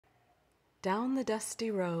Down the dusty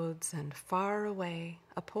roads and far away,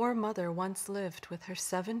 a poor mother once lived with her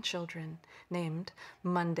 7 children, named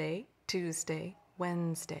Monday, Tuesday,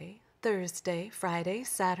 Wednesday, Thursday, Friday,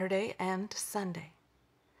 Saturday, and Sunday.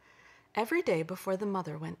 Every day before the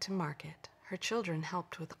mother went to market, her children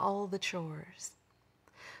helped with all the chores.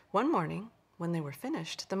 One morning, when they were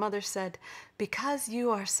finished, the mother said, "Because you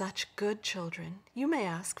are such good children, you may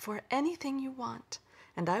ask for anything you want,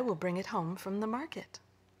 and I will bring it home from the market."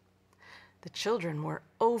 The children were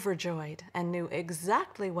overjoyed and knew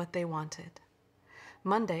exactly what they wanted.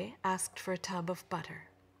 Monday asked for a tub of butter.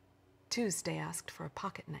 Tuesday asked for a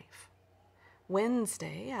pocket knife.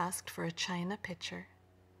 Wednesday asked for a china pitcher.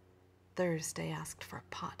 Thursday asked for a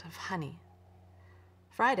pot of honey.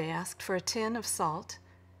 Friday asked for a tin of salt.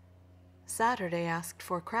 Saturday asked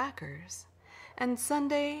for crackers. And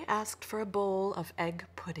Sunday asked for a bowl of egg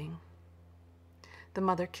pudding. The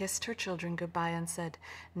mother kissed her children goodbye and said,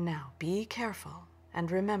 "Now be careful, and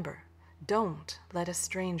remember, don't let a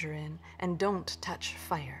stranger in, and don't touch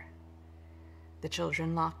fire." The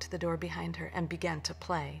children locked the door behind her and began to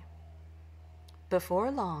play. Before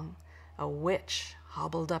long, a witch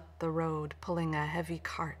hobbled up the road pulling a heavy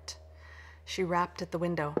cart. She rapped at the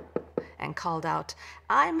window and called out,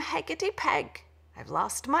 "I'm Heckedy Peg. I've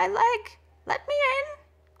lost my leg. Let me in."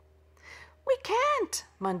 "We can't,"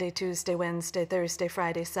 Monday, Tuesday, Wednesday, Thursday,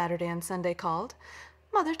 Friday, Saturday, and Sunday called.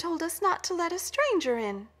 "Mother told us not to let a stranger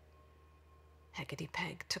in." Heckedy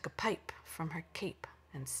Peg took a pipe from her cape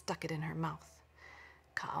and stuck it in her mouth.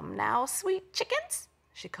 "Come now, sweet chickens,"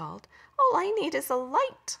 she called. "All I need is a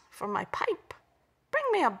light for my pipe. Bring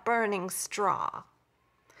me a burning straw."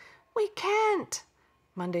 "We can't,"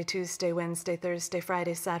 Monday, Tuesday, Wednesday, Thursday,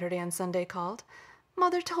 Friday, Saturday, and Sunday called.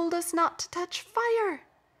 "Mother told us not to touch fire."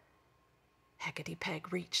 Heckedy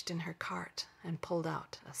Peg reached in her cart and pulled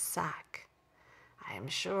out a sack. "I am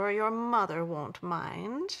sure your mother won't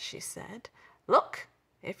mind," she said. "Look,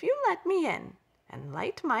 if you let me in and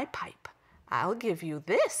light my pipe, I'll give you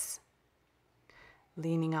this."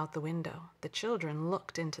 Leaning out the window, the children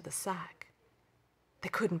looked into the sack. They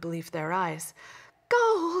couldn't believe their eyes.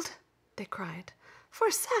 "Gold!" they cried. "For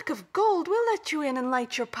a sack of gold, we'll let you in and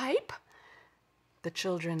light your pipe." The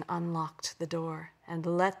children unlocked the door and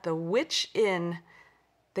let the witch in.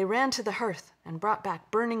 They ran to the hearth and brought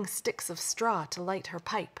back burning sticks of straw to light her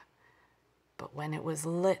pipe. But when it was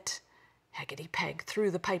lit, Heckedy Peg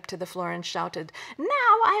threw the pipe to the floor and shouted,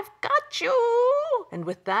 "Now I've got you!" And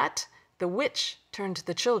with that, the witch turned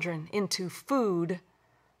the children into food.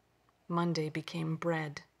 Monday became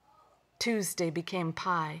bread. Tuesday became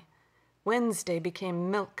pie. Wednesday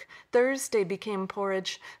became milk. Thursday became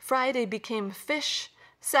porridge. Friday became fish.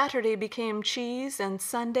 Saturday became cheese. And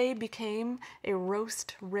Sunday became a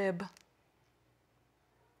roast rib.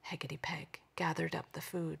 Heckedy Peg gathered up the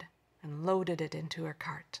food and loaded it into her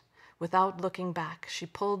cart. Without looking back, she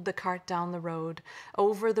pulled the cart down the road,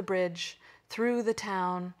 over the bridge, through the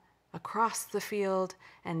town, across the field,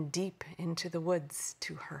 and deep into the woods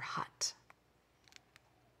to her hut.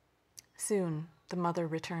 Soon the mother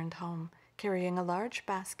returned home, carrying a large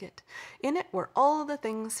basket. In it were all the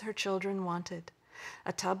things her children wanted: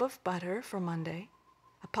 a tub of butter for Monday,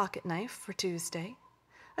 a pocket knife for Tuesday,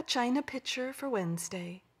 a china pitcher for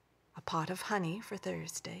Wednesday, a pot of honey for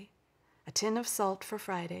Thursday, a tin of salt for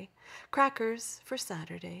Friday, crackers for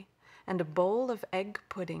Saturday, and a bowl of egg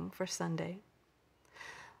pudding for Sunday.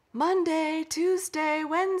 "Monday, Tuesday,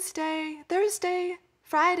 Wednesday, Thursday,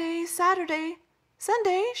 Friday, Saturday,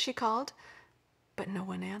 Sunday," she called, but no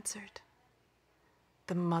one answered.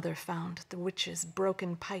 The mother found the witch's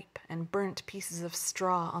broken pipe and burnt pieces of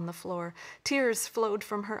straw on the floor. Tears flowed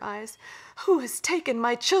from her eyes. "Who has taken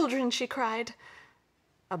my children?" she cried.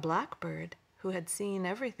 A blackbird, who had seen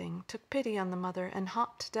everything, took pity on the mother and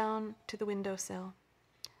hopped down to the windowsill.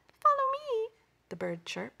 "Follow me," the bird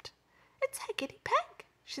chirped. "It's Heckedy Peg.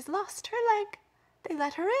 She's lost her leg. They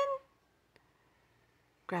let her in."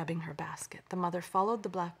 Grabbing her basket, the mother followed the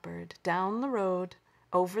blackbird down the road,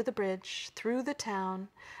 over the bridge, through the town,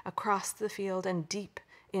 across the field, and deep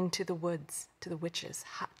into the woods to the witch's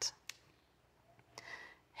hut.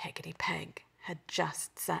 Heckedy Peg had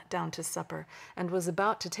just sat down to supper and was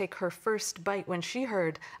about to take her first bite when she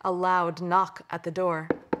heard a loud knock at the door.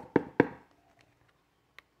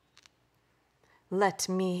 "Let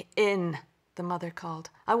me in," the mother called.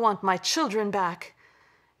 "I want my children back."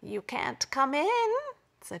 "You can't come in,"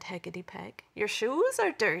 said Heckedy Peg. "Your shoes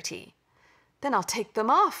are dirty." "Then I'll take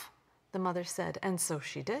them off," the mother said, and so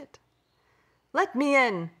she did. "Let me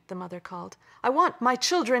in," the mother called. "I want my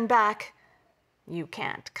children back." "You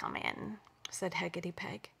can't come in," said Heckedy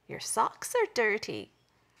Peg. "Your socks are dirty."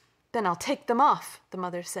 Then I'll take them off, the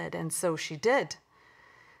mother said, and so she did.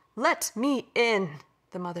 Let me in,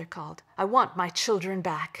 the mother called. I want my children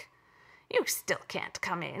back. You still can't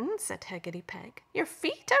come in, said Heckedy Peg. Your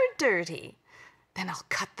feet are dirty. Then I'll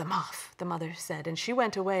cut them off, the mother said, and she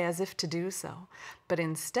went away as if to do so. But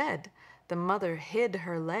instead, the mother hid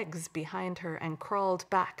her legs behind her and crawled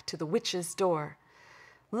back to the witch's door.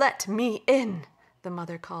 Let me in, the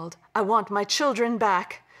mother called. I want my children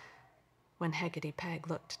back. When Heckedy Peg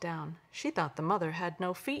looked down, she thought the mother had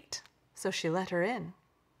no feet, so she let her in.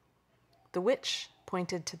 The witch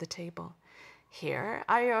pointed to the table. Here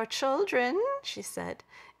are your children, she said.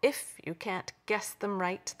 If you can't guess them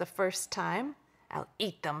right the first time, I'll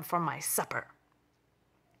eat them for my supper.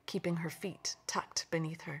 Keeping her feet tucked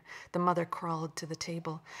beneath her, the mother crawled to the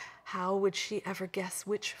table. How would she ever guess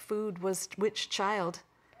which food was which child?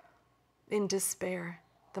 In despair,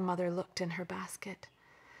 the mother looked in her basket.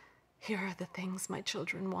 Here are the things my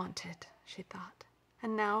children wanted, she thought,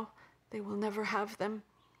 and now they will never have them.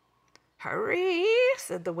 Hurry,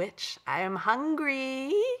 said the witch. I am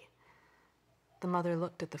hungry. The mother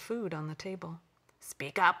looked at the food on the table.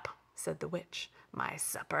 Speak up, said the witch. My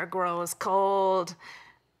supper grows cold.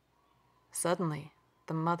 Suddenly,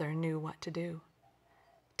 the mother knew what to do.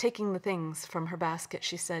 Taking the things from her basket,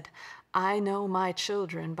 she said, I know my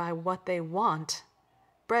children by what they want.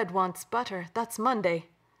 Bread wants butter, that's Monday.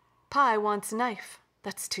 Pie wants knife,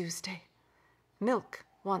 that's Tuesday. Milk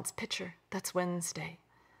wants pitcher, that's Wednesday.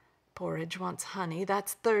 Porridge wants honey,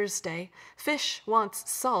 that's Thursday. Fish wants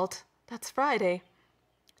salt, that's Friday.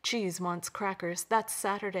 Cheese wants crackers, that's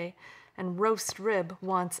Saturday. And roast rib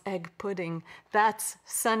wants egg pudding, that's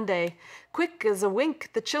Sunday. Quick as a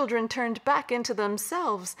wink, the children turned back into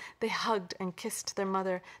themselves. They hugged and kissed their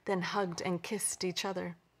mother, then hugged and kissed each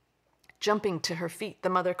other. Jumping to her feet, the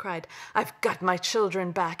mother cried, I've got my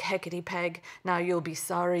children back, Heckedy Peg. Now you'll be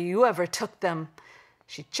sorry you ever took them.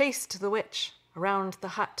 She chased the witch around the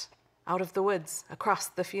hut, out of the woods, across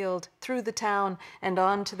the field, through the town, and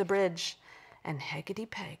on to the bridge. And Heckedy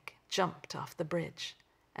Peg jumped off the bridge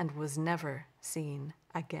and was never seen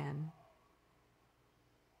again.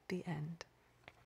 The end.